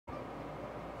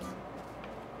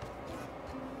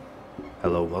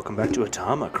Hello, welcome back to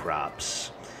Atomicrops.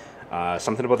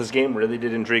 Something about this game really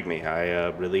did intrigue me. I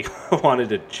really wanted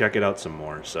to check it out some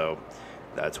more, so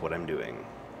that's what I'm doing.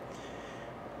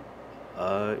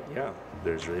 Yeah,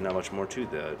 there's really not much more to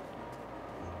that.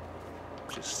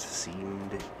 Just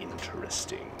seemed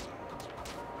interesting.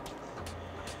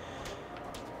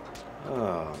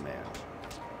 Oh, man.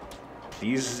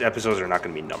 These episodes are not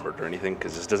going to be numbered or anything,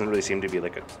 because this doesn't really seem to be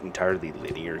like an entirely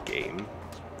linear game.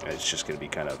 It's just going to be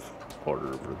kind of order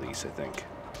of release, I think.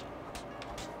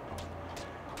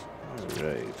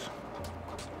 Alright.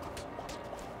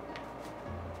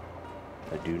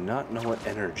 I do not know what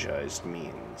energized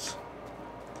means.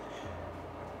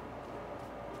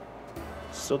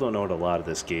 Still don't know what a lot of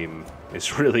this game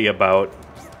is really about.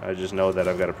 I just know that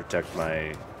I've got to protect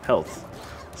my health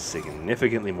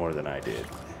significantly more than I did.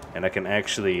 And I can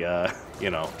actually,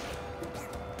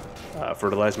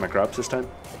 fertilize my crops this time.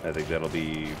 I think that'll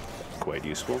be quite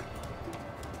useful.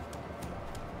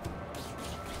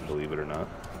 Believe it or not.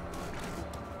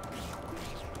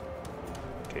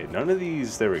 Okay, none of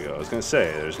these... There we go. I was going to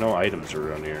say, there's no items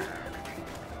around here.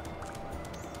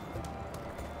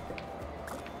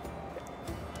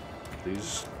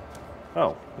 These...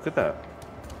 Oh, look at that.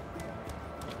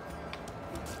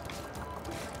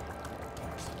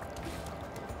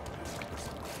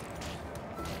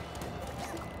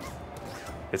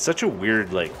 It's such a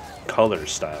weird, like, color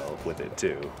style with it,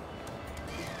 too.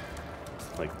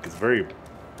 Like, it's very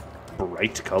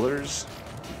bright colors.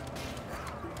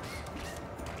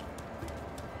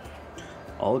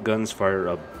 All guns fire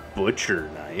a butcher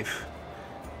knife,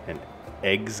 and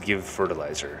eggs give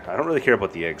fertilizer. I don't really care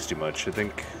about the eggs too much. I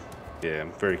think, yeah,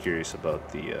 I'm very curious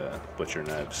about the butcher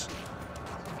knives.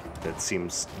 That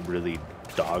seems really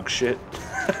dog shit.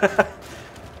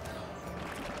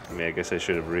 I mean, I guess I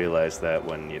should have realized that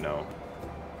when,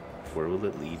 where will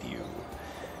it lead you?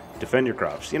 Defend your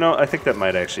crops. I think that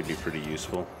might actually be pretty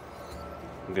useful.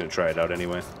 I'm going to try it out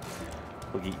anyway.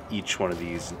 We'll get each one of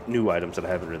these new items that I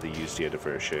haven't really used yet a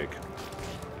fair shake.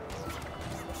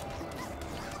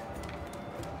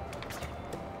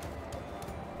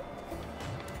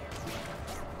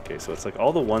 Okay, so it's like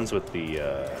all the ones with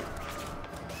the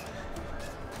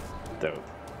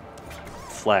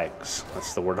flags.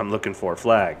 That's the word I'm looking for.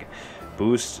 Flag.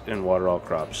 Boost and water all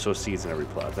crops. Sow seeds in every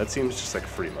plot. That seems just like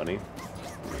free money.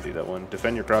 I'm gonna do that one.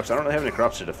 Defend your crops. I don't really have any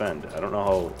crops to defend. I don't know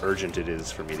how urgent it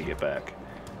is for me to get back.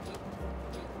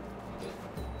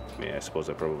 I mean, I suppose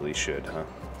I probably should, huh?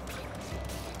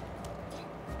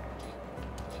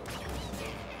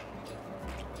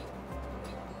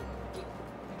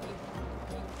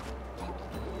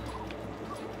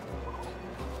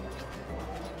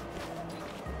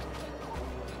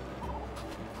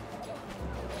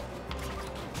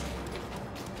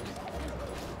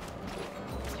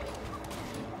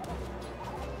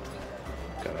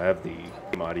 I have the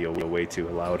audio way too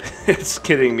loud. It's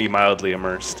getting me mildly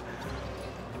immersed.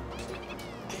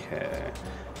 Okay.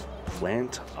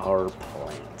 Plant our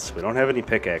plants. We don't have any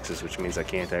pickaxes, which means I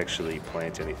can't actually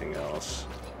plant anything else.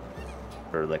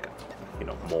 Or, like,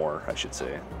 more, I should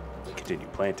say. Continue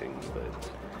planting,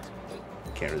 but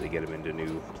can't really get them into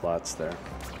new plots there.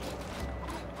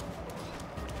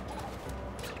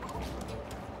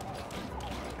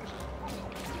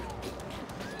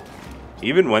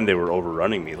 Even when they were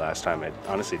overrunning me last time, it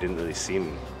honestly didn't really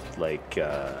seem like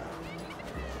it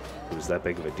was that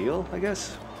big of a deal, I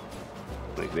guess.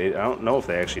 Like, I don't know if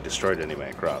they actually destroyed any of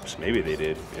my crops. Maybe they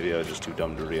did. Maybe I was just too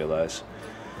dumb to realize.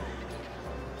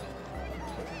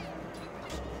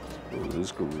 Ooh,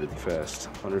 those grew really fast.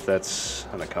 I wonder if that's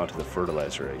on account of the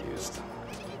fertilizer I used.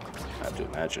 I have to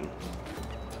imagine.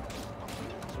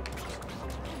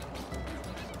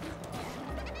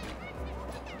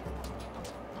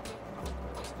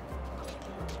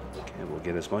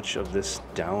 Get as much of this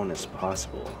down as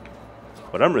possible.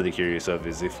 What I'm really curious of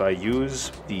is if I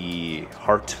use the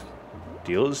heart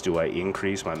deals, do I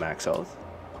increase my max health?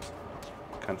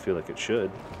 I kind of feel like it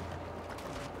should.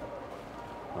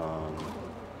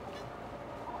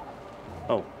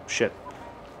 Oh, shit.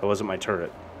 That wasn't my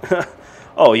turret.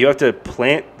 Oh, you have to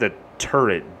plant the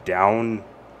turret down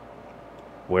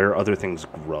where other things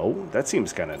grow? That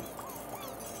seems kind of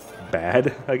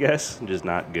bad, I guess. Just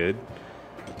not good.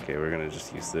 Okay, we're going to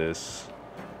just use this,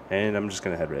 and I'm just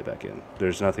going to head right back in.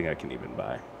 There's nothing I can even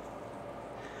buy.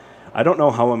 I don't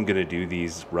know how I'm going to do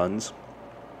these runs.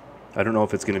 I don't know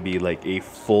if it's going to be like a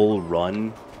full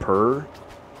run per,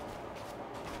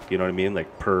 you know what I mean,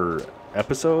 like per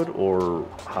episode, or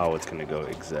how it's going to go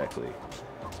exactly.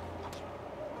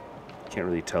 Can't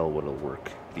really tell what'll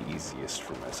work the easiest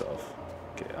for myself.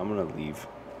 Okay, I'm going to leave.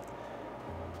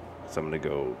 So I'm going to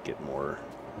go get more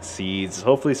Seeds.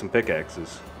 Hopefully some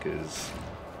pickaxes, because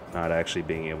not actually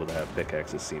being able to have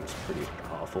pickaxes seems pretty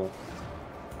awful.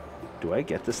 Do I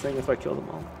get this thing if I kill them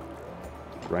all?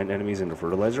 Grind enemies into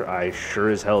fertilizer? I sure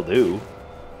as hell do.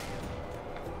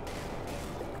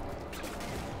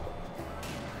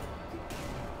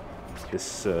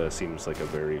 This seems like a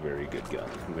very, very good gun.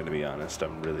 I'm going to be honest.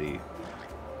 I'm really,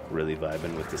 really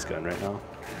vibing with this gun right now.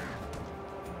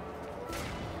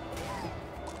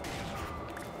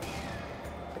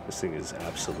 This thing is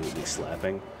absolutely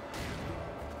slapping.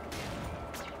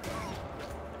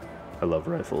 I love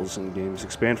rifles in games.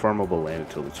 Expand farmable land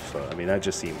until it's fun. I mean, that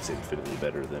just seems infinitely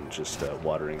better than just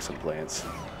watering some plants.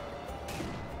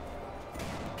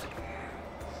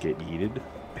 Get yeeted.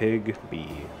 Pig, bee.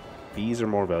 Bees are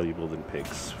more valuable than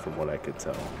pigs, from what I could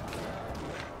tell.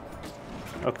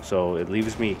 Okay, so it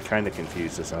leaves me kind of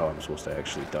confused as to how I'm supposed to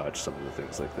actually dodge some of the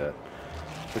things like that.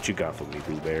 What you got for me,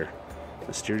 Blue Bear?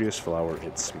 Mysterious flower,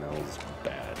 it smells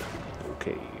bad.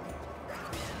 Okay.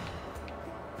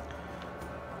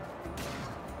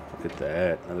 Look at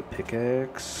that. Another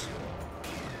pickaxe.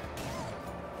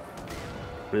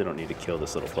 Really don't need to kill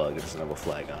this little bug. It doesn't have a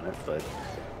flag on it, but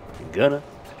I'm gonna.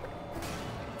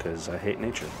 Because I hate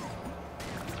nature.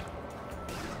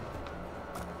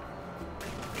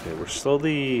 Okay, we're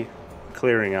slowly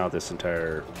clearing out this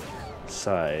entire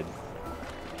side.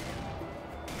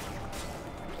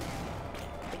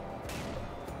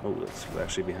 Oh, it's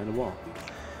actually behind a wall.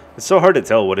 It's so hard to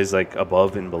tell what is like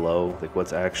above and below, like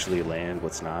what's actually land,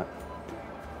 what's not.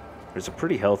 There's a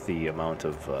pretty healthy amount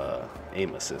of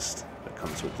aim assist that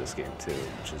comes with this game too,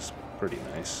 which is pretty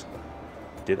nice.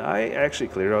 Did I actually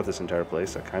clear out this entire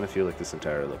place? I kind of feel like this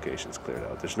entire location's cleared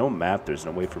out. There's no map, there's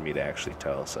no way for me to actually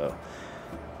tell, so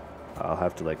I'll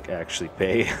have to like actually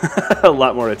pay a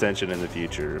lot more attention in the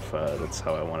future if that's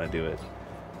how I want to do it.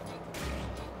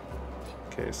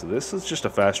 Okay, so this is just a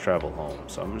fast travel home,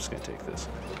 so I'm just going to take this.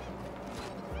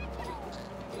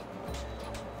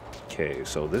 Okay,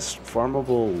 so this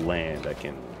farmable land I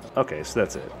can... Okay, so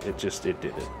that's it. It did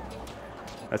it.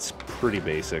 That's pretty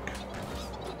basic.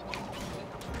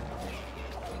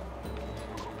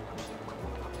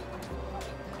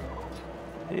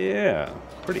 Yeah,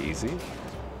 pretty easy.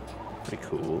 Pretty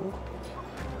cool.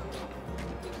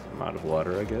 I'm out of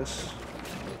water, I guess.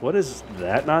 What is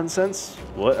that nonsense?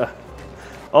 What?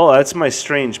 Oh, that's my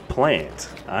strange plant.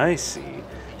 I see.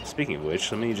 Speaking of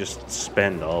which, let me just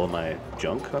spend all of my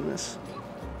junk on this.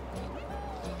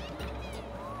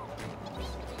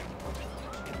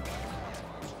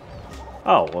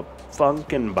 Oh, a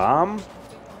funkin' bomb?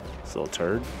 This little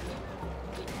turd.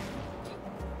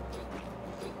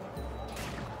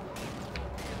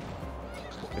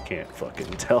 I can't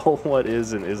fucking tell what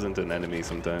is and isn't an enemy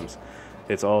sometimes.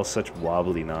 It's all such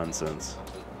wobbly nonsense.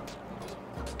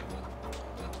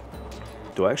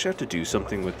 Do I actually have to do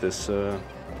something with this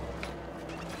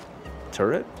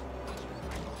turret?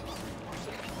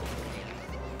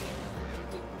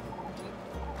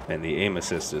 And the aim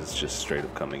assist is just straight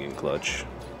up coming in clutch.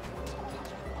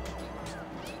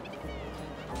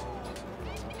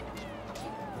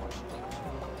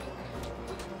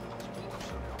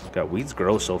 God, weeds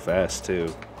grow so fast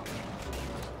too.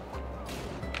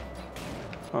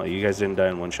 Oh, you guys didn't die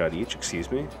in one shot each, excuse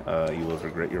me. You will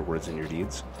regret your words and your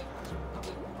deeds.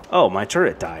 Oh, my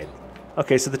turret died.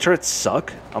 Okay, so the turrets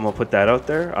suck. I'm gonna put that out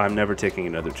there. I'm never taking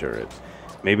another turret.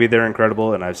 Maybe they're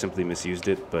incredible and I've simply misused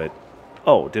it, but...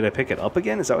 Oh, did I pick it up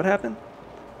again? Is that what happened?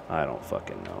 I don't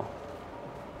fucking know.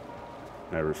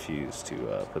 I refuse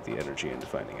to put the energy into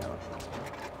finding out.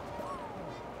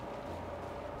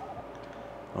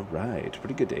 Alright,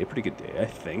 pretty good day, I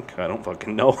think. I don't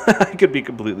fucking know. I could be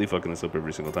completely fucking this up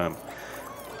every single time.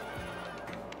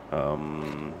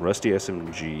 Rusty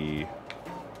SMG.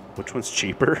 Which one's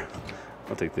cheaper?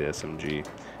 I'll take the SMG.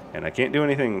 And I can't do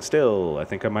anything still. I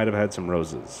think I might have had some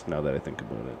roses, now that I think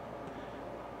about it.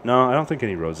 No, I don't think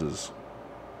any roses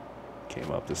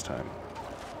came up this time.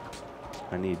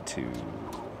 I need to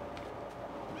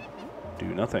do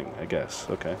nothing, I guess.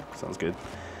 Okay, sounds good.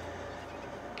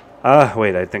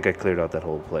 Wait, I think I cleared out that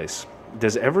whole place.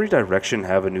 Does every direction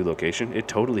have a new location? It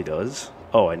totally does.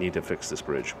 Oh, I need to fix this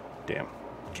bridge. Damn.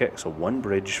 Okay, so one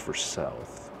bridge for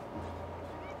south.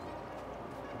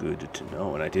 Good to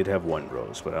know. And I did have one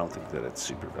rose, but I don't think that it's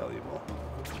super valuable.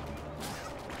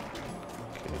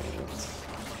 Okay, let's...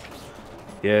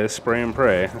 Yeah, spray and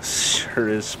pray. Sure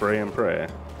is spray and pray.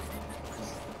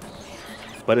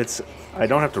 But it's... I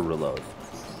don't have to reload.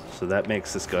 So that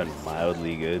makes this gun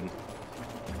mildly good.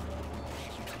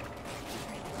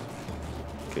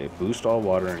 Okay, boost all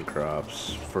water and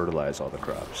crops. Fertilize all the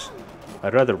crops.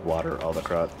 I'd rather water all the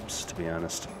crops, to be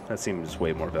honest. That seems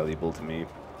way more valuable to me.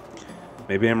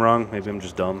 Maybe I'm wrong. Maybe I'm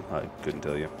just dumb. I couldn't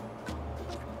tell you.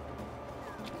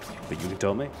 But you can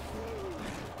tell me.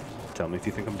 Tell me if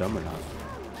you think I'm dumb or not.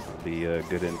 That'll be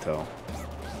good intel.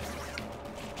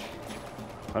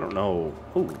 I don't know.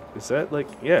 Ooh, is that like...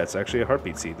 Yeah, it's actually a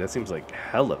heartbeat seed. That seems like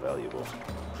hella valuable.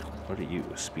 What are you?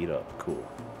 Speed up. Cool.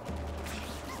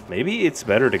 Maybe it's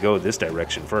better to go this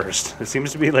direction first. It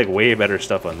seems to be like way better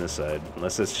stuff on this side.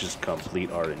 Unless it's just complete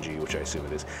RNG, which I assume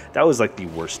it is. That was like the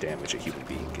worst damage a human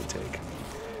being can take.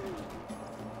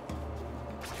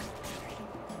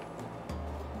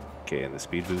 Okay, and the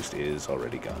speed boost is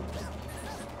already gone.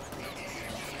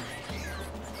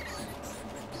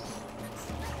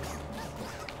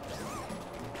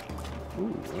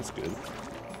 Ooh, that's good.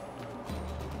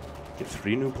 Get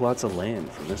 3 new plots of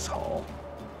land from this haul.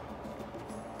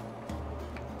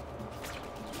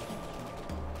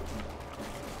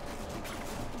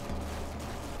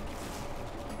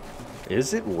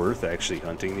 Is it worth actually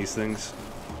hunting these things?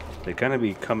 They kind of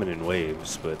be coming in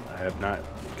waves, but I have not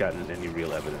gotten any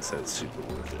real evidence that it's super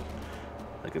worth it.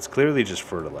 Like, it's clearly just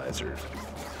fertilizer.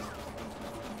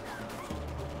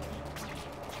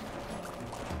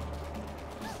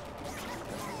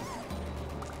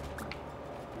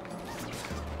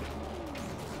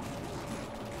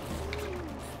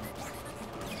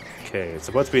 Okay, it's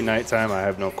about to be nighttime. I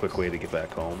have no quick way to get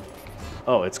back home.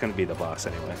 Oh, it's going to be the boss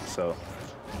anyway, so...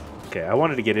 Okay, I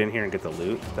wanted to get in here and get the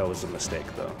loot. That was a mistake,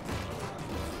 though.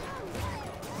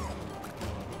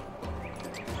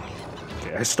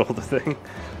 Okay, I stole the thing.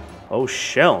 Oh,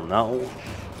 shell, no. Okay.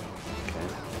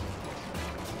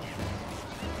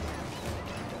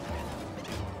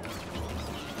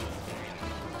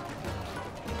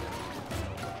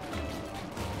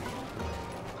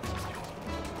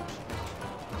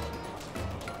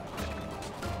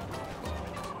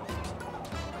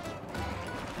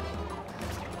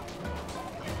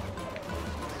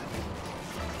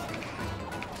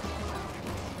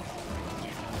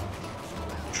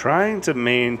 Trying to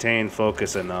maintain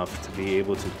focus enough to be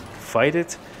able to fight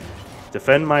it,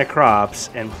 defend my crops,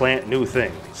 and plant new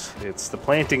things. It's the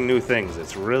planting new things.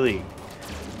 It's really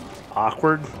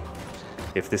awkward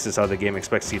if this is how the game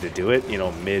expects you to do it, you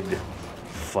know,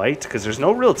 mid-fight, because there's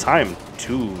no real time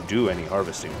to do any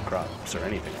harvesting of crops or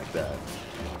anything like that.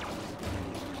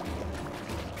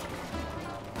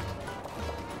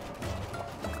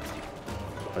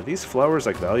 Are these flowers,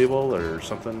 like, valuable or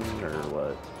something, or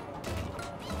what?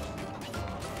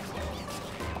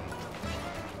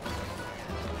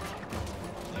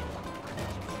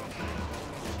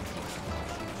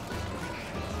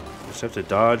 Have to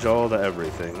dodge all the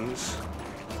everythings.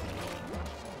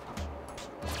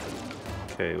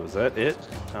 Okay, was that it?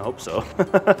 I hope so.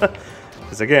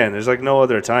 Because again, there's like no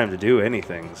other time to do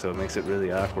anything, so it makes it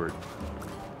really awkward.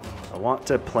 I want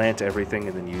to plant everything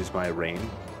and then use my rain.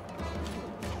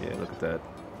 Yeah, look at that.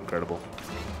 Incredible.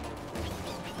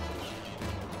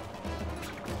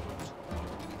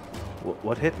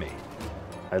 What hit me?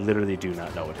 I literally do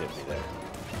not know what hit me there.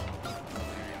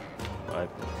 I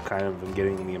kind of am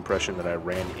getting the impression that I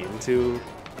ran into,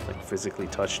 like, physically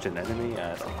touched an enemy.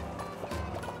 I don't know.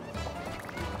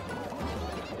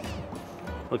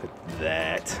 Look at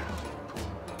that.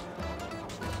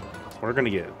 We're gonna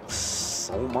get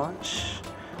so much.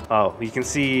 Oh, you can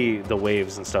see the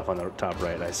waves and stuff on the top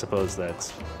right. I suppose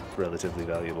that's relatively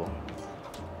valuable.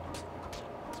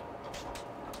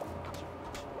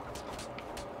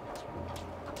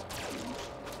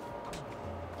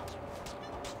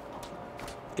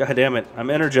 God damn it,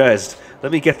 I'm energized.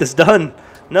 Let me get this done.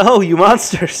 No, you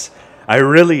monsters. I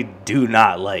really do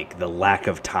not like the lack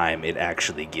of time it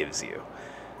actually gives you.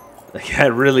 Like,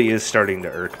 that really is starting to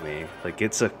irk me. Like,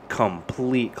 it's a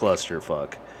complete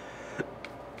clusterfuck.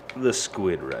 The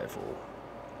squid rifle.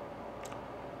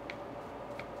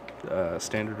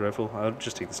 Standard rifle. I'll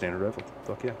just take the standard rifle.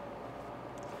 Fuck yeah.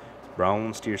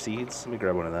 Brown steer seeds. Let me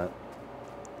grab one of that.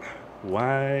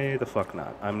 Why the fuck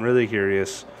not? I'm really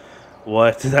curious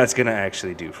what that's gonna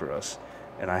actually do for us.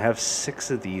 And I have 6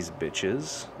 of these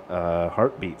bitches.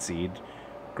 Heartbeat seed,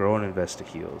 grow and invest to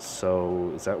heals.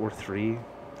 So is that worth 3?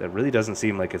 That really doesn't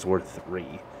seem like it's worth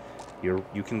 3.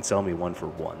 You can sell me 1 for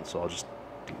 1, so I'll just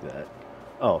do that.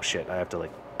 Oh shit, I have to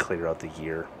like clear out the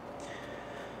year.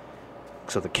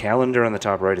 So the calendar on the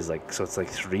top right is like, so it's like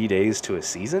 3 days to a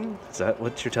season? Is that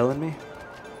what you're telling me?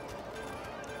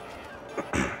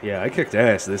 Yeah, I kicked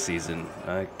ass this season.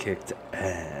 I kicked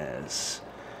ass.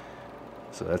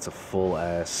 So that's a full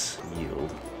ass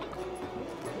yield.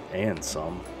 And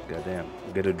some. Goddamn.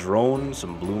 Get a drone,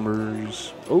 some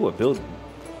bloomers. Oh, a build.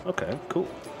 Okay, cool.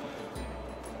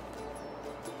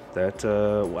 That,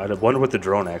 I wonder what the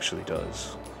drone actually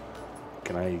does.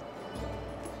 Can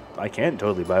I can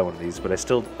totally buy one of these, but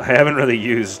I haven't really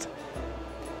used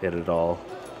it at all.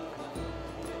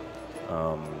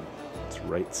 It's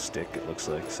right stick, it looks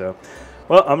like. So,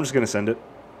 well, I'm just going to send it.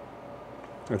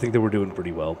 I think that we're doing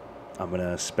pretty well. I'm going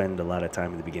to spend a lot of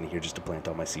time in the beginning here just to plant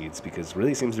all my seeds, because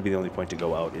really seems to be the only point to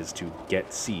go out is to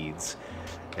get seeds.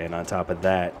 And on top of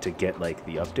that, to get, like,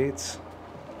 the updates.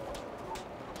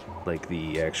 Like,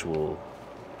 the actual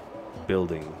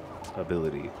building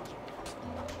ability.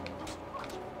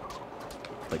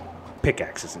 Like,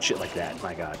 pickaxes and shit like that.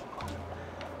 My god.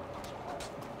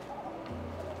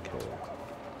 Okay.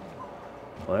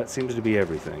 Well, that seems to be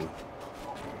everything.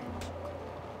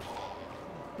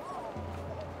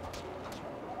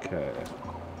 Okay.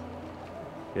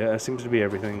 Yeah, that seems to be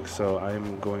everything, so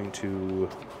I'm going to,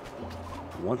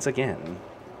 once again,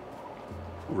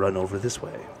 run over this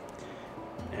way.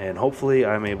 And hopefully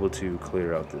I'm able to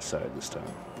clear out this side this time.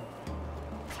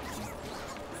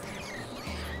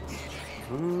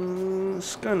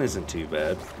 This gun isn't too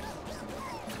bad.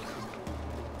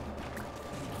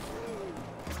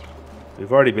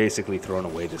 We've already basically thrown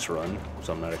away this run,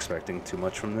 so I'm not expecting too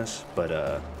much from this, but,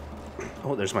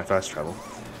 oh, there's my fast travel.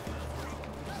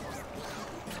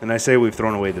 And I say we've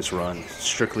thrown away this run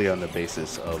strictly on the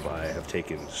basis of I have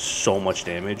taken so much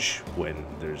damage when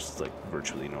there's, like,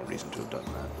 virtually no reason to have done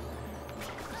that.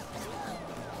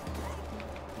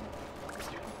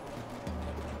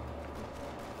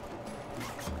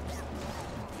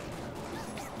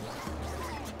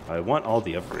 I want all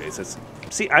the upgrades.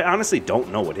 See, I honestly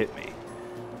don't know what hit me.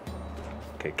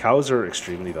 Okay, cows are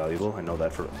extremely valuable. I know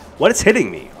that for... What is hitting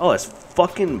me? Oh, that's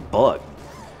fucking bug.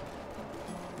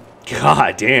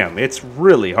 God damn, it's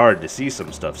really hard to see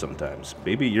some stuff sometimes.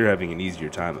 Maybe you're having an easier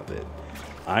time of it.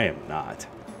 I am not.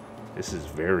 This is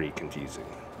very confusing.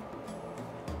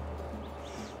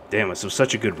 Damn, this was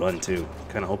such a good run, too.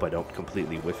 Kind of hope I don't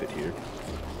completely whiff it here.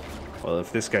 Well,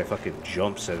 if this guy fucking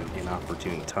jumps at an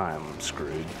inopportune time, I'm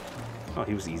screwed. Oh,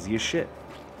 he was easy as shit.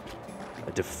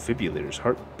 A defibrillator's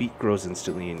heartbeat grows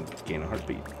instantly and gain a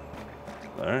heartbeat.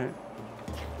 Alright.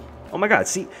 Oh my god,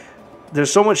 see... There's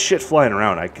so much shit flying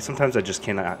around, sometimes I just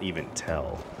cannot even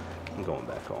tell. I'm going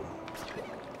back home.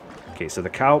 Okay, so the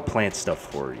cow plants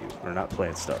stuff for you. Or not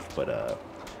plant stuff, but,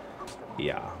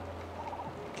 yeah.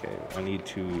 Okay, I need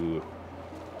to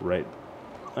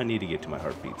get to my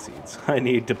heartbeat seeds. I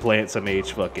need to plant some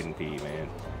H-fucking-P, man.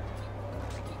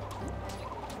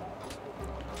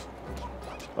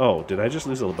 Oh, did I just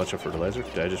lose a bunch of fertilizer?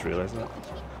 Did I just realize that?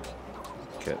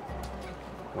 Okay.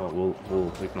 Well,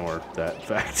 we'll ignore that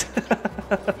fact.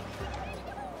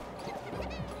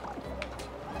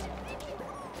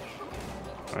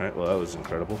 Alright, well, that was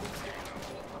incredible.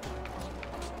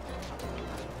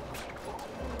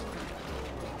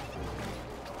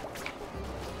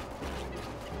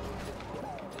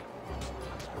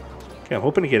 Okay, I'm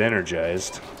hoping to get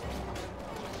energized.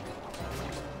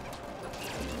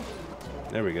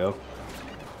 There we go.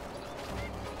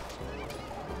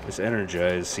 This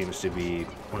energize seems to be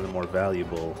one of the more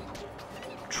valuable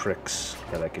tricks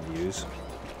that I could use.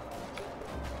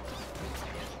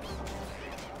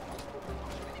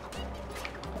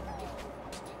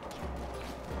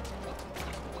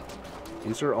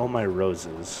 These are all my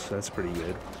roses. That's pretty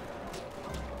good.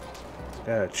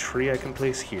 Got a tree I can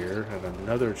place here, and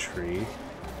another tree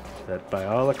that by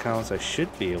all accounts I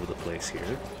should be able to place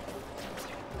here.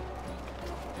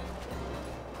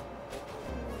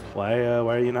 Why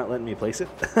are you not letting me place it?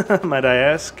 Might I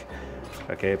ask?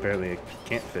 Okay, apparently it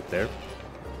can't fit there.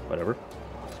 Whatever.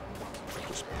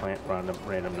 Just plant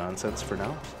random nonsense for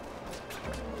now.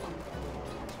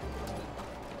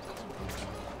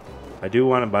 I do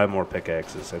want to buy more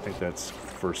pickaxes. I think that's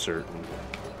for certain.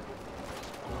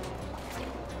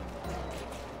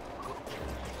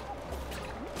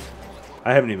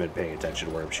 I haven't even been paying attention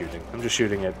to where I'm shooting. I'm just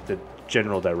shooting at the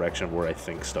general direction of where I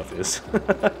think stuff is.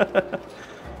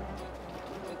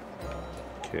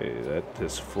 Okay, that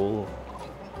is full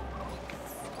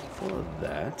of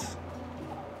that.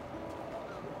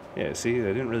 Yeah, see, I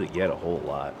didn't really get a whole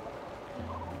lot.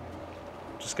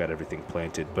 Just got everything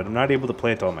planted, but I'm not able to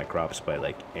plant all my crops by,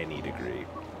 like, any degree.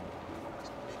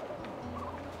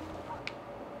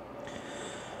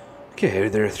 Okay,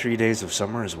 there are 3 days of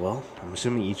summer as well. I'm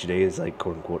assuming each day is, like,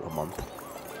 quote-unquote, a month,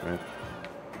 right?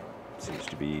 Seems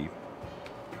to be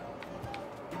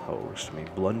how it works to me.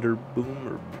 Blunder Boom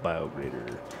or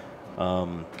Biograder?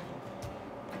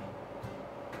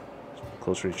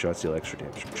 Close range shots deal extra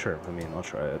damage. Sure, I mean, I'll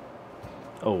try it.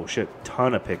 Oh, shit,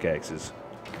 ton of pickaxes.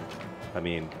 I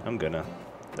mean, I'm gonna.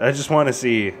 I just want to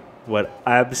see what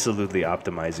absolutely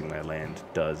optimizing my land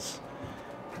does.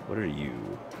 What are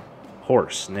you?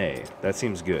 Horse, nay. That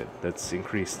seems good. That's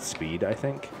increased speed, I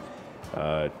think.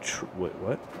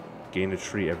 What? Gain a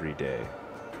tree every day.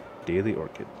 Daily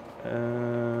orchid. Yeah,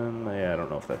 I don't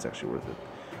know if that's actually worth it.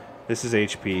 This is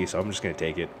HP, so I'm just going to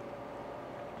take it.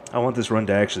 I want this run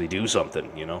to actually do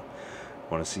something, you know?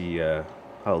 I want to see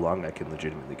how long I can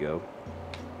legitimately go.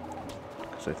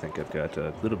 Because I think I've got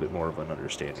a little bit more of an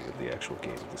understanding of the actual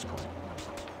game at this point.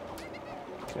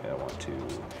 Okay, I want to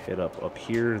hit up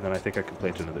here, and then I think I can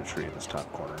plant another tree in this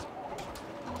top corner.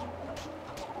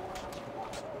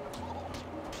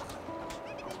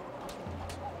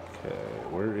 Okay,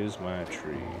 where is my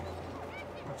tree?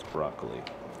 That's broccoli.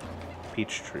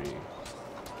 Peach tree.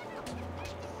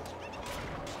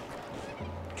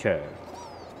 Okay.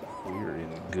 We're in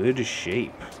good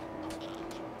shape.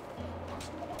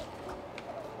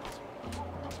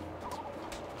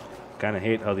 Kind of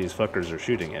hate how these fuckers are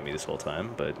shooting at me this whole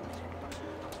time, but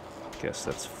guess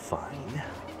that's fine.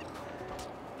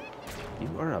 You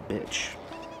are a bitch.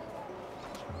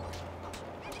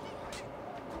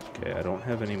 Okay, I don't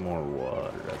have any more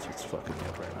water. That's what's fucking me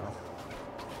up right now.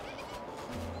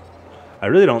 I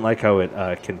really don't like how it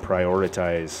can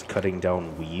prioritize cutting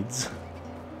down weeds,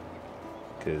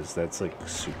 because that's like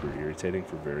super irritating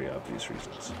for very obvious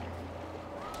reasons.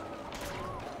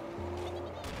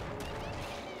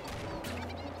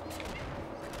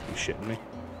 You shitting me?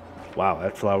 Wow,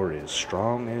 that flower is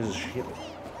strong as shit.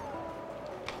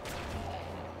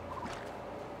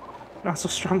 Not so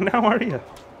strong now, are you?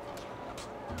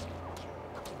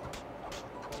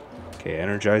 Okay,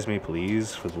 energize me,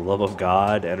 please. For the love of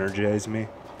God, energize me.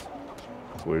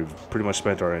 We've pretty much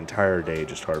spent our entire day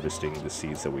just harvesting the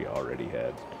seeds that we already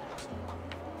had.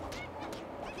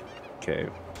 Okay.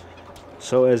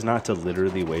 So as not to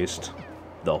literally waste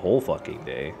the whole fucking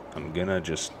day, I'm gonna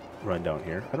just run down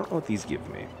here. I don't know what these give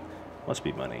me. Must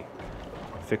be money.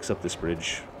 Fix up this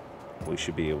bridge. We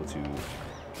should be able to...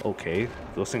 Okay,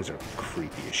 those things are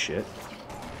creepy as shit.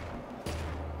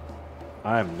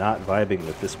 I'm not vibing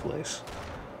with this place.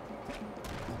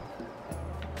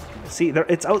 See,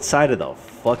 it's outside of the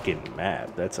fucking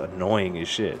map. That's annoying as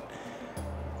shit.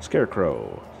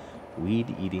 Scarecrow.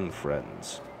 Weed-eating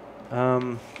friends.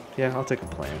 Yeah, I'll take a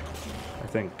plant. I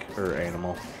think, or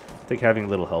animal. I think having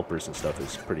little helpers and stuff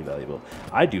is pretty valuable.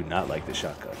 I do not like the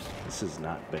shotgun. This has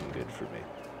not been good for me.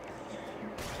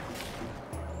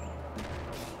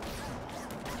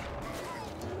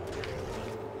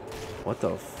 What the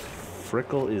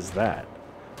frickle is that?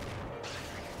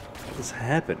 What is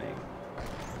happening?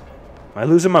 Am I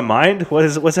losing my mind?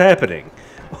 What's happening?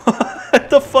 What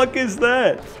the fuck is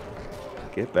that?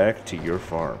 Get back to your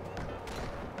farm.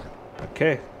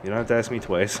 Okay, you don't have to ask me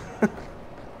twice.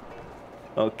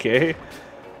 Okay.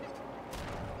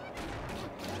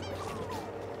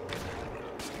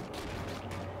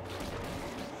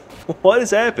 What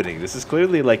is happening? This is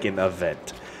clearly like an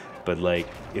event, but like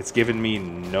it's given me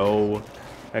no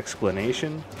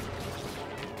explanation.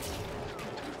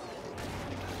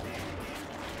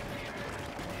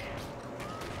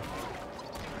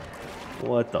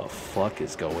 What the fuck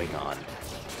is going on?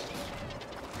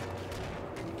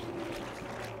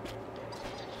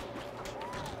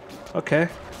 Okay.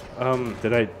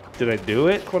 Did I do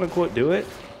it? Quote unquote do it?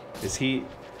 Is he...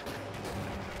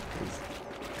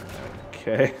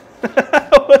 Okay.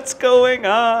 What's going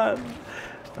on?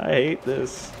 I hate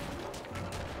this.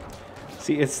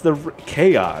 See, it's the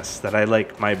chaos that I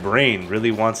like. My brain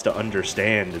really wants to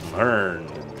understand and learn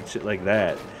and shit like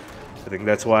that. I think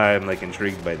that's why I'm like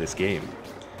intrigued by this game.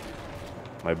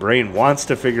 My brain wants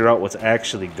to figure out what's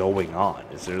actually going on.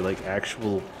 Is there like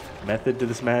actual method to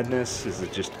this madness? Is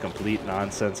it just complete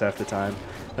nonsense half the time?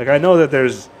 Like, I know that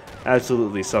there's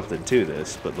absolutely something to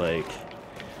this, but like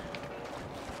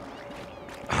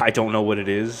I don't know what it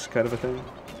is, kind of a thing.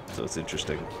 So it's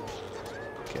interesting.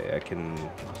 Okay, I can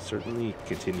certainly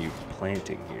continue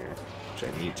planting here, which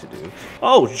I need to do.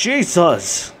 Oh,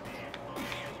 Jesus!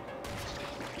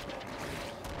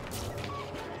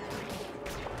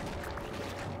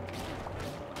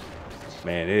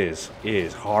 Man, it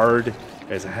is hard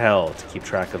as hell to keep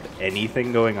track of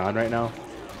anything going on right now.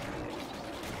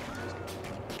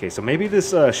 Okay, so maybe this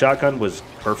shotgun was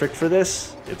perfect for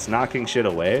this. It's knocking shit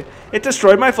away. It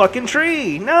destroyed my fucking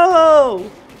tree! No!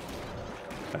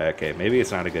 Okay, maybe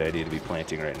it's not a good idea to be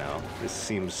planting right now. This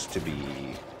seems to be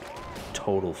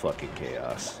total fucking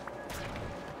chaos.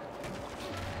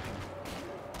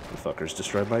 The fuckers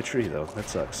destroyed my tree, though. That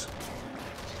sucks.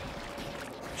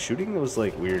 Shooting those,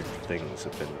 like, weird things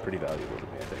have been pretty valuable to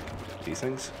me, I think. These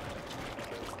things?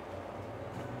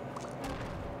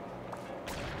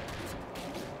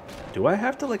 Do I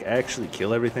have to, like, actually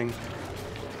kill everything?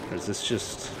 Or is this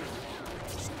just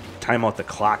time out the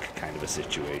clock kind of a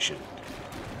situation?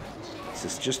 This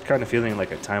is just kind of feeling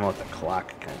like a time out the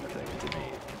clock kind of thing to me.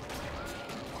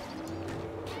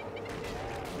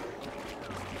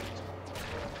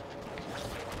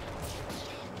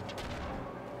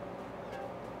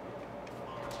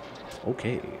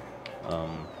 Okay.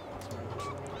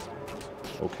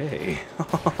 Okay.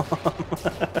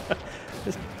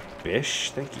 This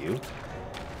bish, thank you.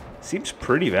 Seems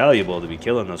pretty valuable to be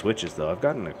killing those witches, though. I've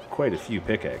gotten quite a few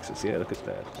pickaxes. Yeah, look at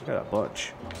that. I got a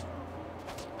bunch.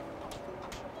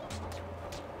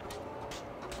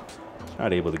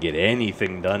 Not able to get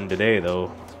anything done today,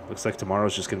 though. Looks like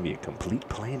tomorrow's just going to be a complete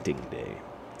planting day.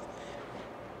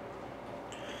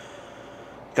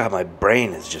 God, my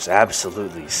brain is just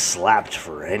absolutely slapped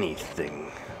for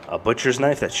anything. A butcher's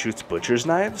knife that shoots butcher's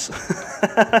knives?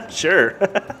 Sure.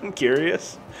 I'm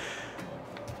curious.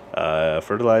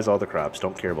 Fertilize all the crops.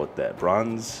 Don't care about that.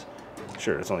 Bronze.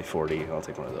 Sure, it's only 40. I'll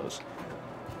take one of those.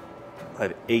 I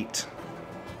have 8.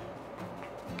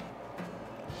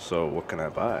 So what can I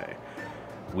buy?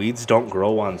 Weeds don't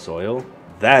grow on soil.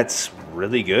 That's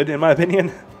really good, in my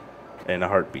opinion. And a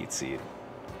heartbeat seed.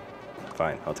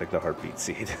 Fine, I'll take the heartbeat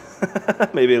seed.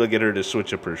 Maybe it'll get her to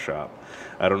switch up her shop.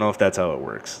 I don't know if that's how it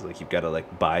works. Like, you've got to,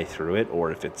 like, buy through it,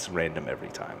 or if it's random every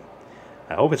time.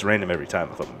 I hope it's random every time,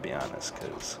 if I'm going to be honest,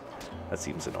 because that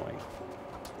seems annoying.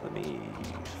 Let me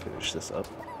finish this up.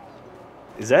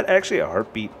 Is that actually a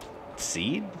heartbeat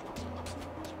seed?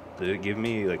 Did it give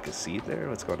me, like, a seed there?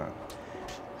 What's going on?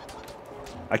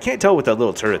 I can't tell what that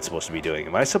little turret's supposed to be doing.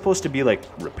 Am I supposed to be, like,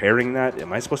 repairing that?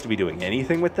 Am I supposed to be doing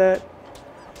anything with that?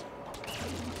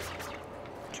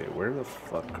 Okay, where the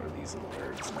fuck are these little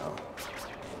nerds now?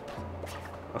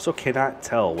 Also cannot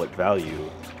tell what value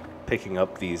picking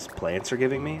up these plants are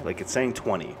giving me. Like, it's saying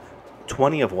 20.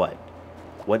 20 of what?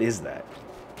 What is that?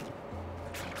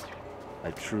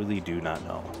 I truly do not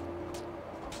know.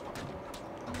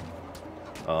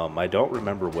 I don't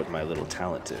remember what my little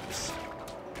talent is.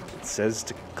 It says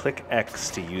to click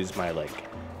X to use my, like,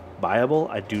 buyable.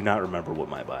 I do not remember what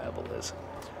my buyable is.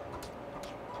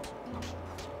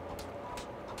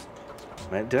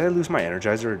 Did I lose my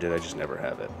Energizer, or did I just never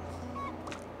have it?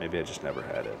 Maybe I just never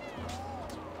had it.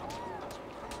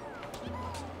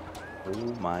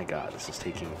 Oh my god, this is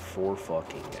taking for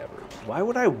fucking ever. Why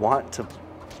would I want to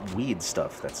weed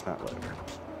stuff that's not leather?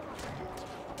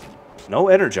 No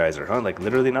Energizer, huh? Like,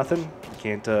 literally nothing?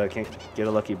 Can't get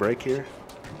a lucky break here?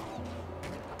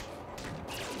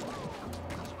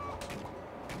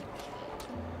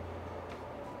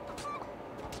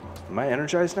 Am I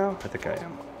energized now? I think I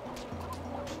am.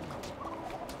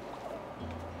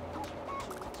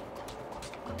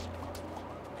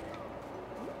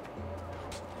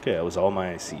 Okay, that was all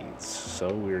my seeds.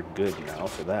 So we're good now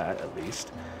for that, at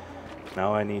least.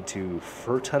 Now I need to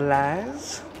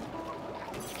fertilize.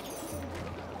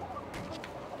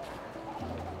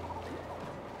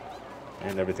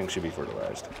 And everything should be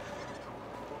fertilized.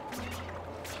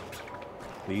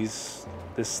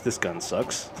 This gun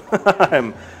sucks.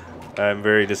 I'm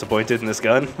very disappointed in this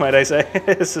gun, might I say.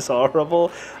 This is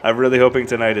horrible. I'm really hoping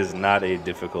tonight is not a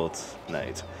difficult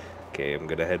night. Okay, I'm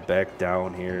gonna head back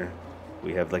down here.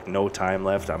 We have, like, no time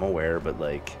left, I'm aware, but,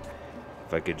 like,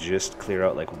 if I could just clear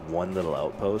out, like, one little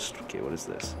outpost. Okay, what is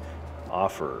this?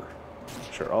 Offer.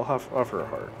 Sure, I'll offer a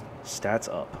heart.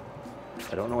 Stats up.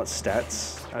 I don't know what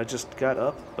stats I just got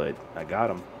up, but I got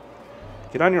them.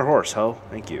 Get on your horse, ho.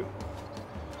 Thank you.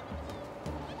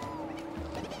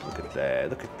 Look at that.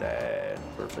 Look at that.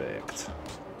 Perfect.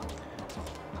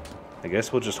 I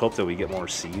guess we'll just hope that we get more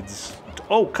seeds.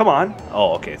 Oh, come on.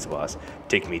 Oh, okay, it's a boss.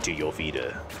 Take me to your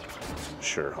Vita.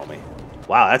 Sure, homie.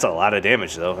 Wow, that's a lot of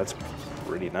damage, though. That's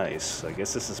pretty nice. I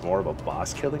guess this is more of a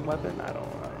boss-killing weapon? I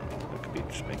don't know. I could be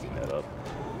just making that up.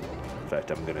 In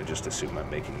fact, I'm going to just assume I'm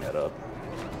making that up.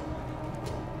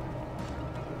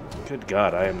 Good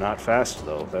God, I am not fast,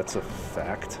 though. That's a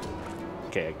fact.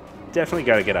 Okay, I definitely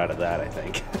got to get out of that, I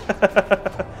think.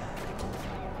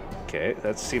 Okay,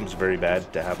 that seems very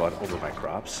bad to have on over my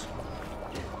crops.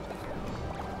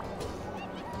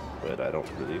 But I don't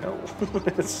really know.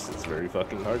 It's very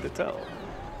fucking hard to tell.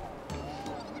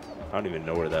 I don't even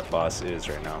know where that boss is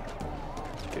right now.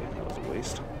 Okay, that was a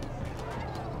waste.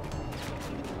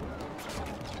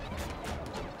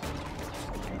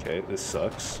 Okay, this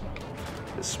sucks.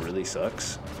 This really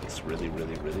sucks. This really,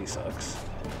 really, really sucks.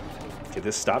 Okay,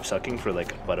 this stop sucking for,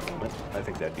 like, but a moment. I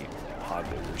think that'd be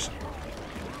poggers.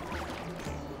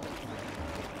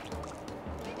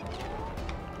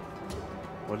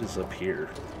 What is up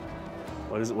here?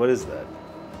 What is that?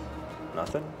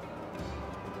 Nothing?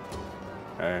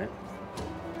 Alright.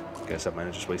 Guess I might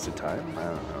have just wasted time. I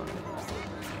don't know.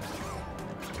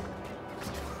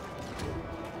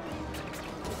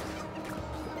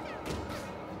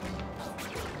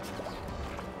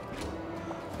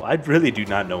 Well, I really do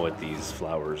not know what these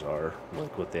flowers are,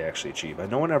 like what they actually achieve. I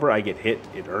know whenever I get hit,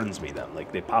 it earns me them.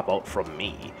 Like, they pop out from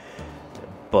me.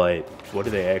 But what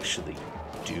do they actually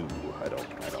do? I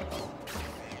don't know.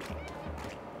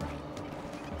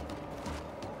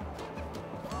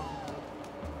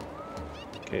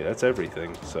 Okay, that's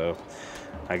everything. So,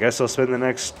 I guess I'll spend the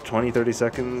next 20-30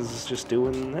 seconds just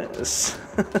doing this.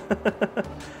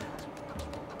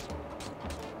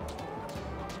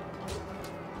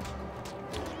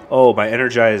 Oh, my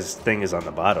energized thing is on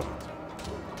the bottom.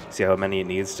 See how many it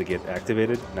needs to get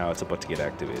activated? Now it's about to get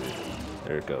activated.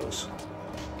 There it goes.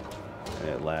 And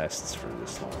it lasts for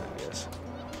this long, I guess.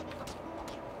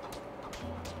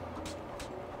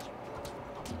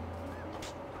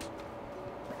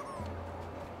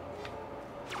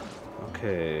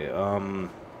 Okay,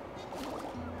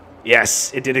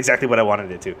 yes, it did exactly what I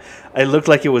wanted it to. It looked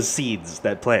like it was seeds,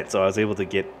 that plant, so I was able to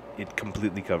get it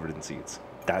completely covered in seeds.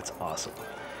 That's awesome.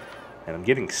 And I'm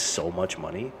getting so much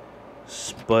money.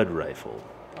 Spud rifle.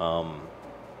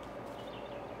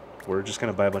 We're just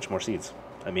going to buy a bunch more seeds.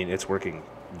 I mean, it's working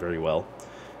very well.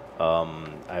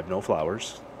 I have no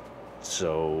flowers,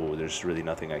 so there's really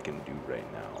nothing I can do right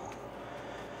now.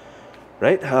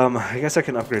 Right? I guess I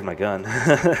can upgrade my gun.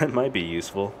 It might be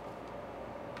useful.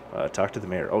 Talk to the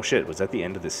mayor. Oh shit, was that the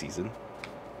end of the season?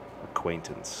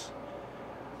 Acquaintance.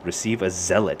 Receive a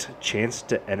zealot. Chance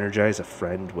to energize a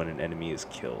friend when an enemy is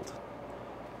killed.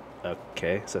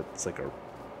 Okay, so it's like a...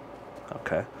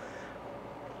 Okay.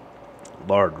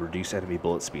 Lard, reduce enemy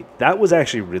bullet speed. That was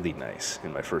actually really nice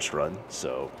in my first run,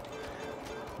 so...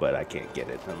 But I can't get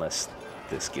it unless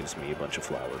this gives me a bunch of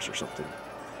flowers or something.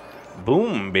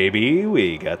 Boom, baby!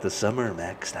 We got the summer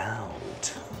maxed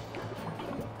out.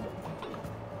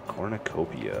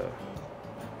 Cornucopia.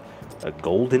 A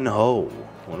golden hoe.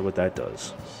 Wonder what that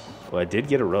does. Well, I did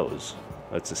get a rose.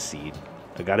 That's a seed.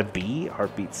 I got a bee,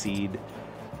 heartbeat seed,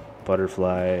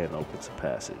 butterfly, and opens a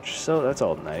passage. So that's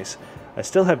all nice. I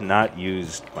still have not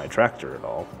used my tractor at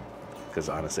all, because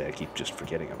honestly I keep just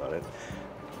forgetting about it.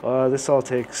 This all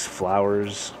takes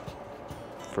flowers,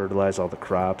 fertilize all the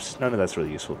crops. None of that's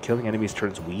really useful. Killing enemies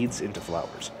turns weeds into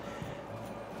flowers.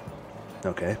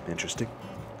 Okay, interesting.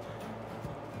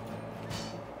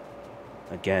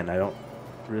 Again, I don't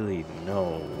really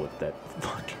know what that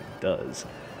fucking does.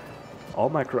 All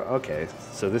my okay,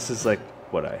 so this is like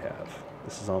what I have.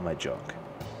 This is all my junk.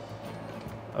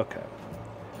 Okay.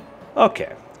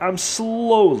 Okay, I'm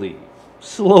slowly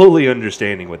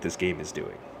understanding what this game is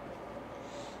doing.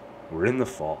 We're in the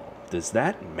fall. Does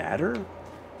that matter?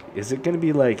 Is it going to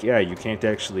be like, yeah, you can't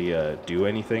actually do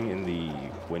anything in the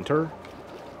winter?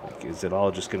 Like, is it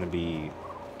all just going to be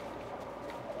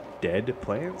dead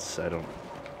plants? I don't...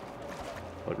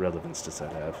 What relevance does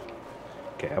that have?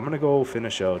 Okay, I'm going to go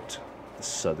finish out the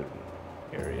southern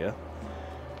area.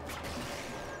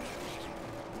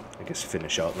 I guess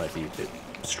finish out might be a bit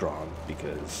strong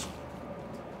because,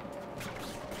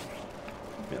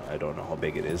 you know, I don't know how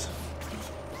big it is.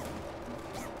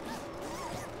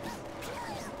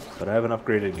 But I have an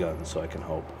upgraded gun, so I can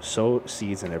hope. Sow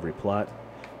seeds in every plot.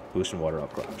 Boost and water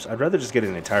up crops. I'd rather just get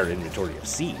an entire inventory of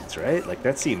seeds, right? Like,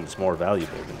 that seems more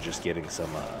valuable than just getting some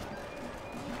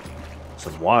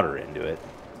water into it.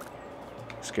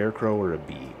 Scarecrow or a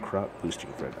bee? Crop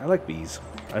boosting friend. I like bees.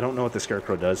 I don't know what the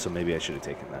scarecrow does, so maybe I should have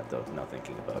taken that, though, not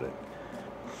thinking about it.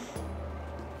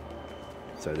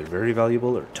 It's either very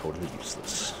valuable or totally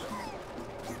useless.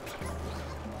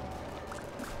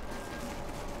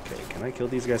 Okay, can I kill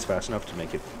these guys fast enough to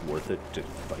make it worth it to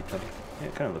fight them? Yeah,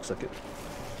 it kind of looks like it.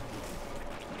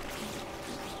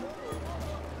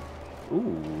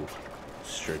 Ooh.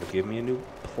 Straight up gave me a new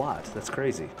plot. That's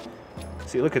crazy.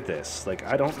 See, look at this. Like,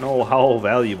 I don't know how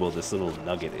valuable this little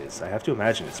nugget is. I have to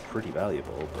imagine it's pretty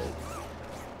valuable, but...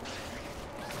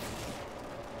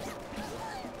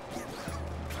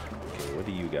 Okay, what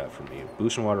do you got for me?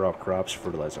 Boost and water off crops,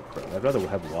 fertilize off crops. I'd rather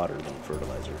have water than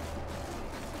fertilizer.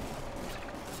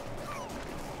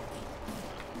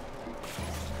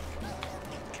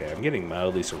 Okay, I'm getting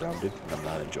mildly surrounded, and I'm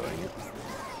not enjoying it.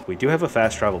 We do have a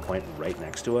fast travel point right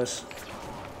next to us.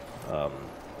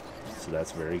 So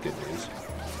that's very good news.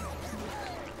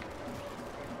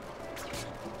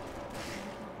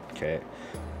 Okay.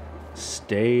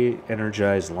 Stay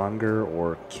energized longer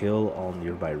or kill all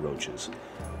nearby roaches.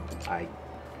 I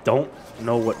don't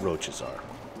know what roaches are,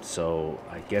 so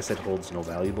I guess it holds no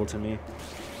valuable to me.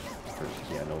 Or,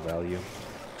 yeah, no value.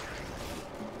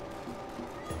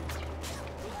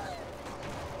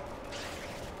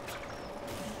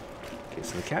 Okay,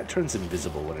 so the cat turns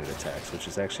invisible when it attacks, which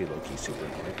is actually low-key super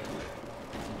annoying.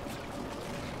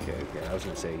 Okay, I was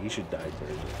gonna say, he should die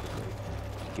very quickly.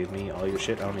 Give me all your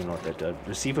shit. I don't even know what that does.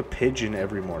 Receive a pigeon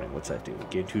every morning. What's that do?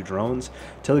 Gain 2 drones.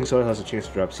 Tilling soil has a chance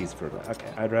to drop seeds for that.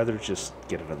 Okay, I'd rather just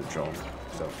get another drone,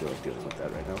 because I don't feel like dealing with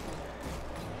that right now.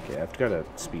 Okay, I've got to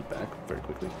speed back very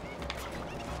quickly.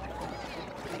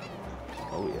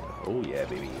 Oh yeah,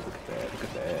 baby. Look at that, look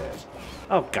at that.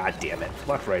 Oh, god damn it.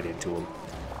 Walked right into him.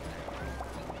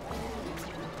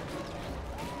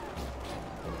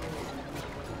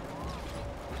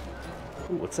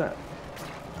 Ooh, what's that?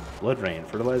 Blood rain.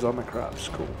 Fertilize all my crops.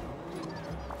 Cool.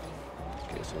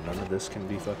 Okay, so none of this can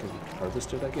be fucking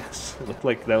harvested, I guess. It looked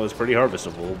like that was pretty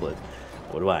harvestable, but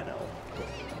what do I know?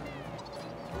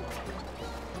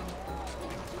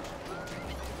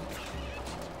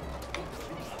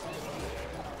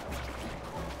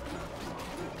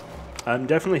 I'm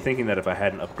definitely thinking that if I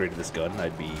hadn't upgraded this gun,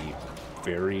 I'd be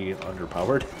very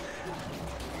underpowered.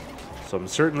 So I'm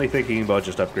certainly thinking about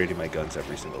just upgrading my guns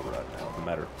every single run now, no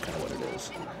matter kind of what it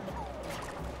is.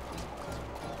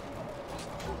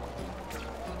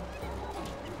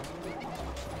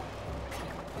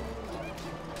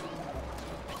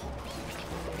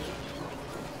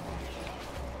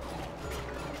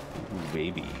 Ooh,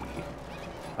 baby.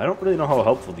 I don't really know how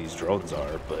helpful these drones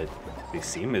are, but they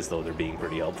seem as though they're being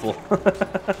pretty helpful.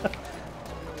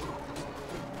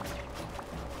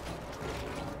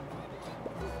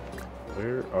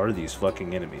 Where are these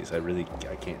fucking enemies? I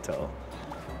can't tell.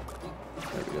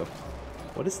 There we go.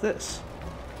 What is this?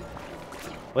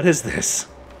 What is this?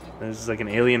 This is like an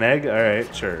alien egg?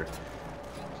 Alright, sure.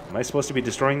 Am I supposed to be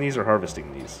destroying these or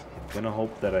harvesting these? I'm gonna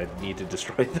hope that I need to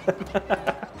destroy them.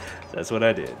 That's what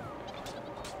I did.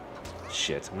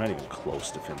 Shit, I'm not even close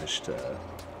to finished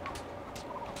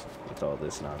with all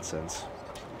this nonsense.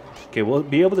 Okay, we'll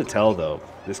be able to tell, though.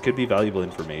 This could be valuable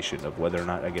information of whether or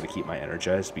not I get to keep my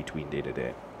energized between day to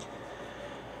day.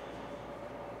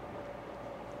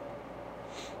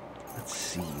 Let's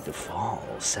see, the fall,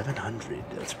 700.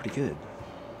 That's pretty good.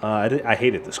 I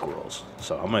hated the squirrels,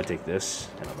 so I'm going to take this,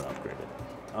 and I'm going to upgrade it.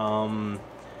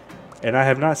 And I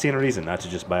have not seen a reason not to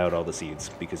just buy out all the seeds,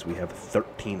 because we have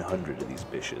 1,300 of these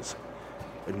bitches.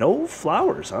 No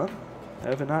flowers, huh? I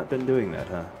have not been doing that,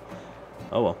 huh?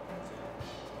 Oh well.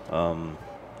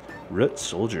 Root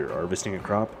soldier. Harvesting a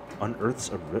crop unearths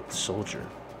a root soldier.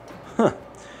 Huh.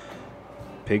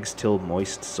 Pigs till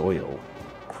moist soil.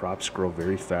 Crops grow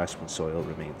very fast when soil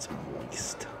remains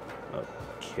moist.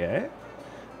 Okay.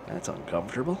 That's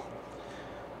uncomfortable.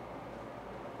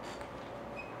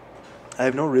 I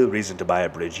have no real reason to buy a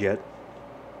bridge yet.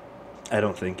 I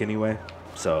don't think anyway.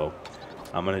 So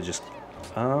I'm gonna just...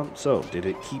 so did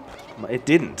it keep... It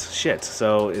didn't. Shit.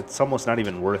 So it's almost not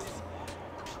even worth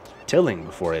tilling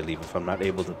before I leave if I'm not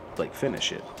able to, like,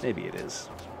 finish it. Maybe it is.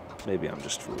 Maybe I'm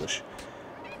just foolish.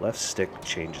 Left stick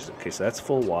changes it. Okay, so that's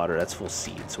full water. That's full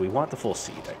seed. So we want the full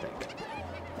seed, I think.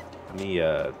 Let me,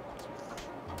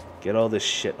 get all this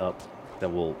shit up.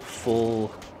 Then we'll full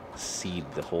seed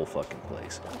the whole fucking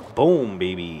place. Boom,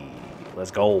 baby. Let's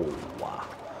go.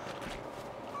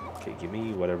 Okay, give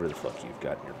me whatever the fuck you've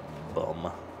got in your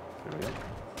bum. There we go.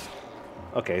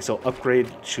 Okay, so upgrade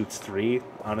shoots 3.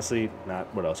 Honestly, not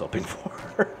what I was hoping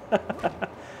for.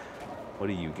 What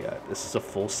do you got? This is a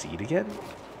full seed again?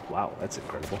 Wow, that's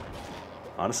incredible.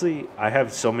 Honestly, I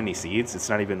have so many seeds, it's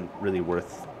not even really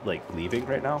worth, like, leaving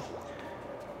right now.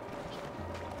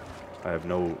 I have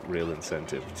no real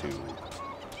incentive to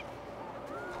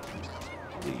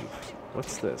leave.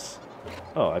 What's this?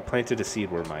 Oh, I planted a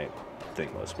seed where my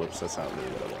thing was. Whoops, that's not really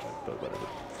what I wanted, but whatever.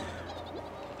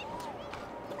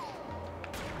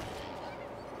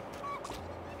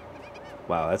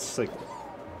 Wow, that's, like,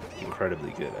 incredibly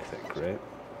good, I think, right?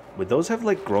 Would those have,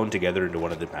 like, grown together into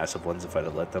one of the massive ones if I'd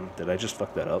have let them? Did I just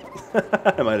fuck that up?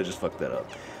 I might have just fucked that up.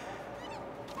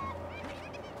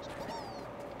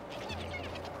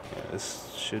 Yeah,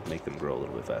 this should make them grow a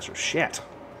little bit faster. Shit!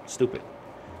 Stupid.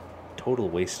 Total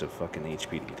waste of fucking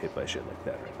HP to get hit by shit like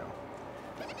that right now.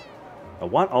 I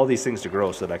want all these things to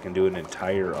grow so that I can do an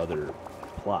entire other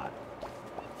plot.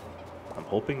 I'm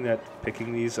hoping that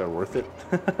picking these are worth it.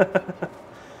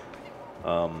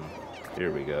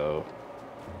 Here we go.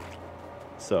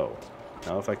 So,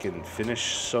 now if I can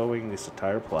finish sowing this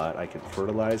entire plot, I can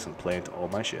fertilize and plant all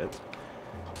my shit.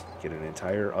 Get an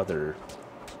entire other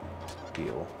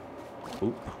deal.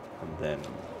 Boop. And then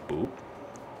boop.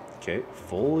 Okay,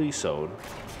 fully sowed.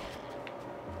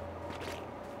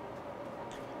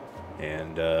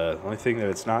 And the only thing that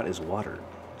it's not is watered.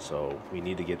 So we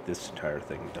need to get this entire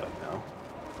thing done now.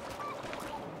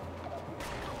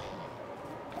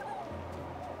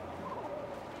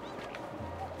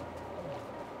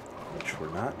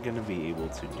 not going to be able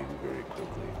to do very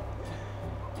quickly.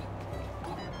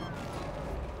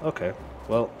 Okay,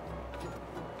 well,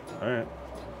 alright.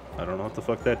 I don't know what the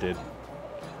fuck that did.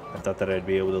 I thought that I'd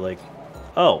be able to, like...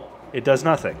 Oh, it does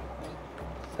nothing.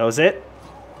 That was it?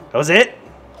 That was it?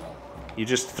 You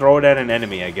just throw it at an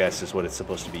enemy, I guess, is what it's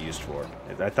supposed to be used for.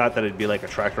 I thought that it'd be like a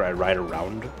tractor I'd ride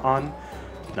around on.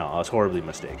 No, I was horribly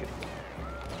mistaken.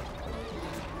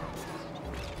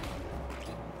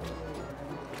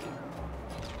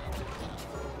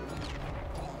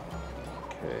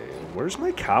 Okay, where's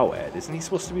my cow at? Isn't he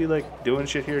supposed to be, like, doing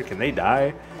shit here? Can they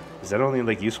die? Is that only,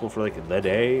 like, useful for, like, the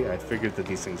day? I figured that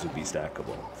these things would be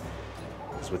stackable.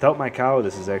 Because without my cow,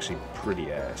 this is actually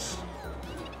pretty ass.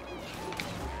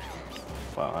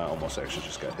 Wow, I almost actually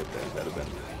just got hit there. That'd have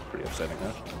been pretty upsetting,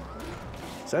 huh?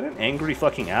 Is that an angry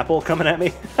fucking apple coming at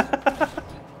me?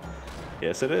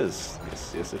 Yes, it is.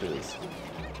 Yes, it is.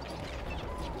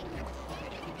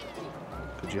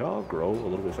 Could you all grow a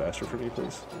little bit faster for me,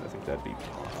 please? I think that'd be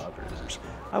poggers.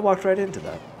 I walked right into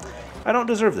that. I don't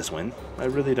deserve this win. I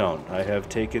really don't. I have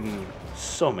taken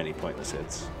so many pointless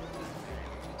hits.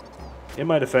 In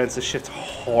my defense, this shit's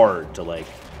hard to, like,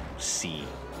 see.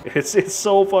 It's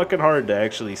so fucking hard to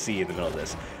actually see in the middle of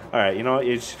this. Alright, you know what?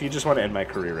 If you just want to end my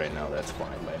career right now, that's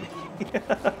fine by me.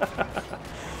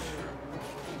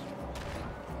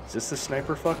 Is this the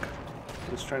sniper fuck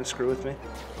who's trying to screw with me?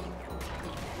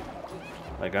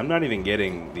 Like, I'm not even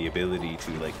getting the ability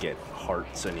to, like, get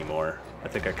hearts anymore. I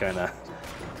think I kind of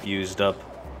used up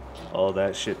all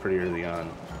that shit pretty early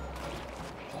on.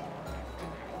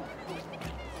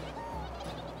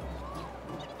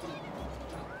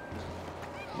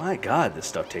 My god, this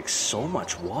stuff takes so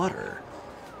much water.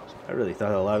 I really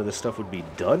thought a lot of this stuff would be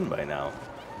done by now.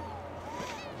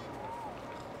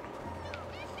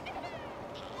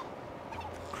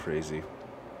 Crazy.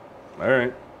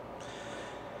 Alright.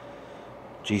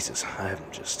 Jesus, I'm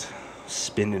just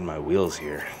spinning my wheels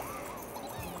here.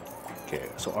 Okay,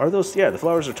 so are those... Yeah, the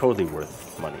flowers are totally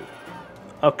worth money.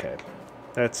 Okay,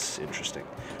 that's interesting.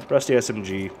 Rusty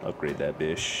SMG, upgrade that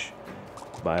bish.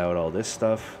 Buy out all this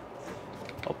stuff.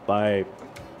 I'll buy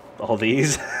all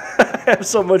these. I have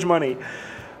so much money.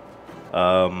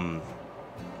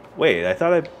 Wait, I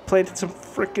thought I planted some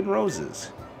frickin'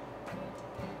 roses.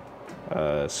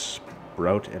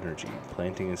 Sprout energy.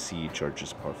 Planting a seed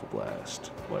charges powerful blast.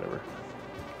 Whatever.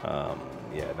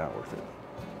 Yeah, not worth it.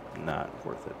 Not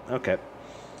worth it. Okay.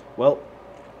 Well,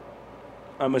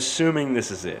 I'm assuming this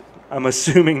is it. I'm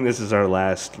assuming this is our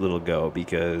last little go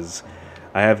because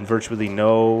I have virtually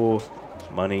no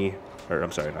money. Or,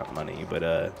 I'm sorry, not money, but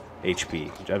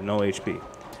HP. I have no HP.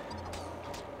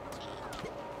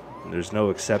 And there's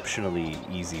no exceptionally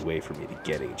easy way for me to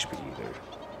get HP either.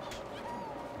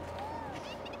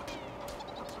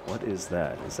 What is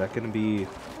that? Is that going to be...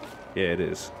 Yeah, it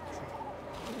is.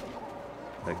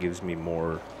 That gives me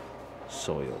more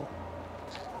soil.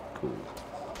 Cool.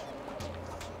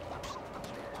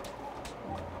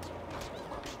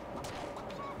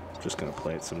 Just going to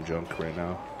plant some junk right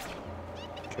now.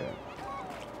 Okay.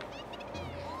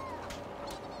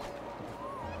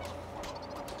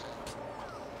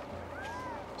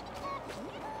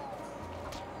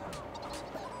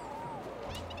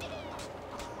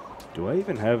 Do I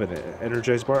even have an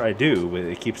energized bar? I do, but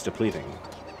it keeps depleting.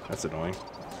 That's annoying.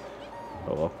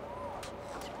 Oh well.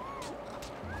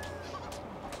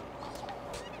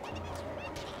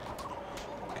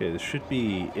 Okay, this should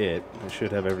be it. I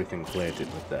should have everything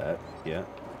planted with that. Yeah.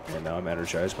 And now I'm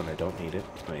energized when I don't need it.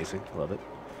 Amazing. Love it.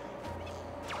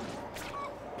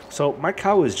 So, my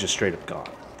cow is just straight up gone.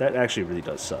 That actually really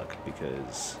does suck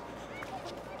because,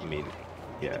 I mean,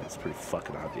 yeah, it's pretty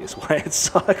fucking obvious why it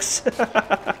sucks.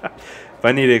 If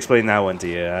I need to explain that one to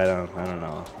you, I don't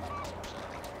know.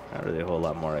 Not really a whole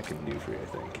lot more I can do for you, I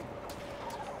think.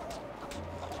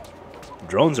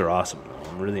 Drones are awesome, though.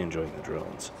 I'm really enjoying the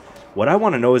drones. What I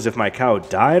want to know is if my cow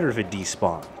died or if it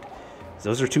despawned.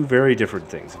 Those are two very different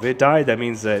things. If it died, that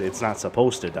means that it's not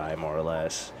supposed to die, more or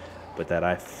less, but that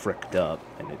I fricked up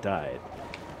and it died.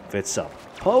 If it's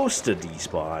supposed to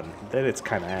despawn, then it's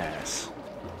kind of ass.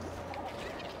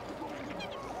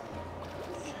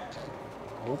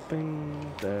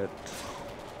 Hoping that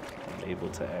I'm able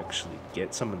to actually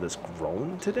get some of this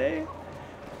grown today.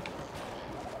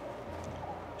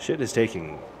 Shit is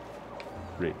taking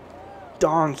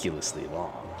ridiculously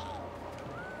long.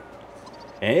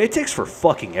 And it takes for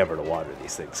fucking ever to water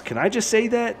these things. Can I just say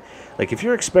that? Like, if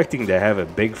you're expecting to have a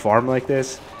big farm like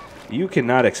this, you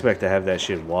cannot expect to have that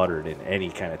shit watered in any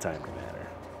kind of timely manner.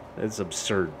 That's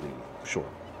absurdly short.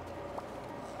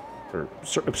 Or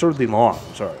absurdly long,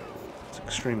 I'm sorry. It's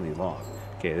extremely long.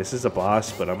 Okay, this is a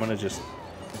boss, but I'm gonna just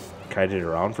kite it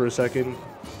around for a second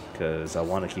because I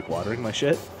want to keep watering my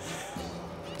shit.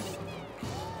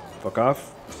 Fuck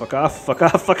off. Fuck off. Fuck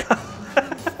off. Fuck off.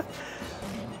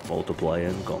 Multiply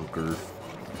and conquer.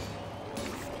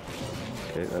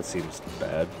 Okay, that seems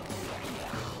bad.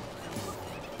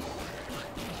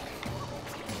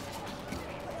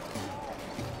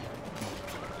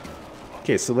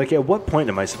 Okay, so like at what point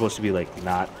am I supposed to be like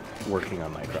not working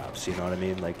on my crops? You know what I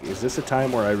mean? Like, is this a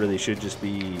time where I really should just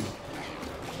be,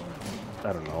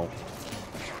 I don't know.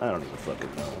 I don't even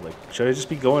fucking know. Like, should I just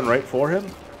be going right for him?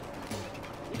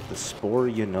 The spore,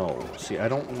 you know. See, I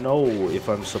don't know if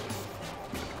I'm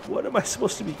what am I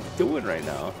supposed to be doing right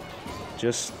now?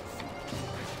 Just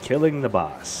killing the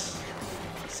boss.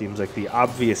 Seems like the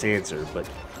obvious answer, but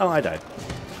oh, I died.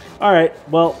 All right,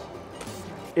 well,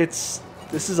 this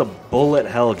is a bullet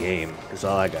hell game, is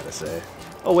all I gotta say.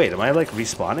 Oh wait, am I like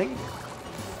respawning?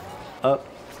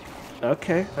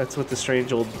 Okay, that's what the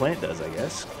strange old plant does, I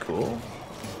guess. Cool.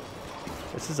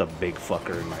 This is a big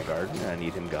fucker in my garden. I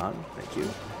need him gone. Thank you.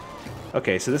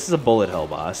 Okay, so this is a bullet hell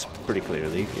boss, pretty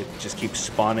clearly. It just keeps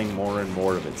spawning more and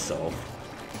more of itself.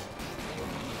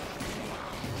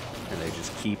 And they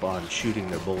just keep on shooting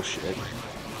their bullshit.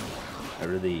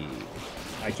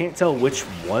 I can't tell which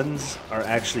ones are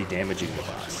actually damaging the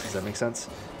boss. Does that make sense?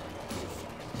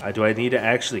 Do I need to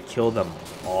actually kill them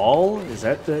all? Is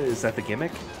that the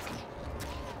gimmick?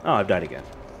 Oh, I've died again.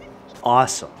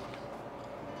 Awesome.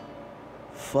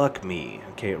 Fuck me.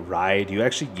 Okay, Rye, do you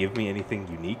actually give me anything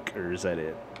unique, or is that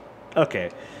it?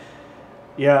 Okay.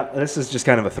 Yeah, this is just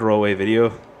kind of a throwaway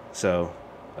video, so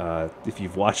if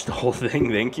you've watched the whole thing,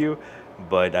 thank you.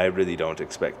 But I really don't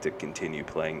expect to continue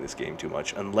playing this game too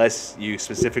much, unless you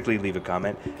specifically leave a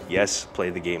comment. Yes, play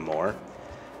the game more.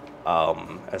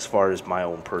 As far as my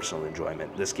own personal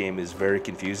enjoyment, this game is very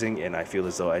confusing, and I feel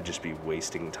as though I'd just be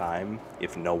wasting time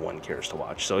if no one cares to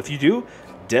watch. So if you do,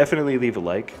 definitely leave a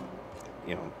like,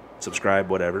 you know, subscribe,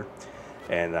 whatever,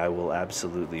 and I will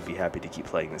absolutely be happy to keep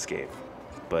playing this game.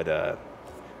 But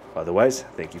otherwise,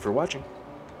 thank you for watching.